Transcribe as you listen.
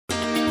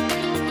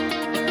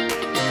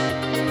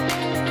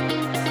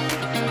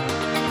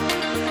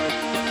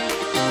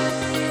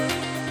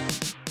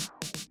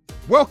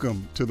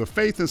Welcome to the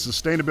Faith and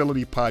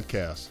Sustainability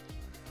Podcast.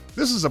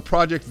 This is a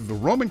project of the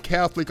Roman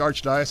Catholic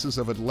Archdiocese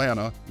of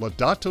Atlanta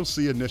Laudato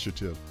Si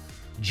initiative.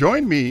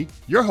 Join me,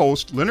 your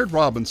host, Leonard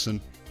Robinson,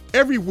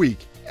 every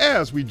week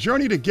as we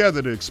journey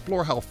together to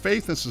explore how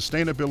faith and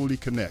sustainability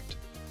connect.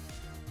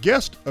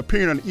 Guests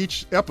appearing on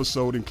each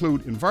episode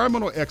include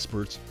environmental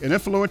experts and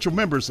influential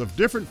members of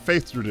different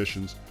faith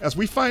traditions as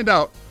we find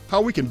out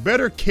how we can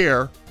better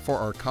care for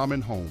our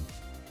common home.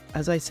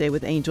 As I say,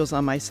 with angels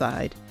on my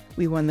side,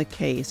 we won the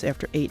case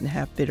after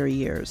 8.5 bitter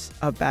years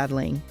of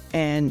battling,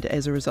 and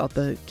as a result,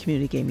 the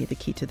community gave me the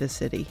key to the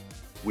city.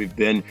 We've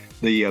been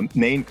the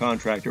main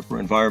contractor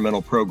for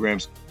environmental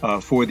programs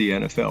for the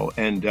NFL,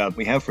 and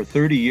we have for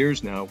 30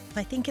 years now.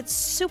 I think it's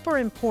super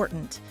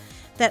important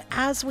that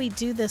as we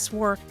do this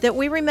work, that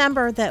we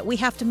remember that we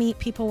have to meet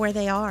people where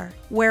they are,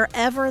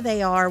 wherever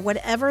they are,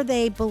 whatever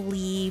they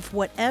believe,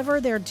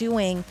 whatever they're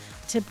doing,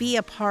 to be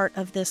a part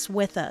of this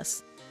with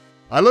us.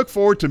 I look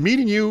forward to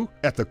meeting you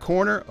at the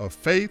corner of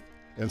faith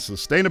and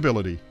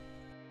sustainability.